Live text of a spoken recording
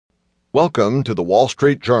Welcome to the Wall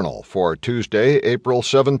Street Journal for Tuesday, April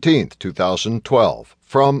 17, 2012,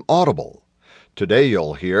 from Audible. Today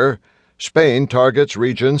you'll hear Spain targets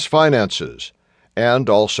region's finances, and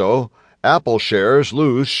also Apple shares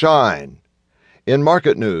lose shine. In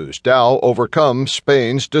market news, Dow overcomes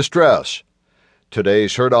Spain's distress.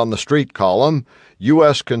 Today's Heard on the Street column,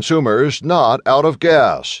 U.S. consumers not out of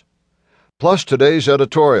gas. Plus today's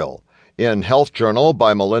editorial, in Health Journal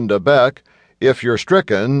by Melinda Beck, If you're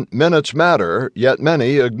stricken, minutes matter, yet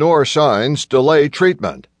many ignore signs, delay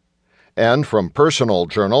treatment. And from Personal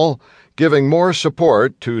Journal, giving more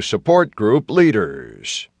support to support group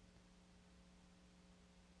leaders.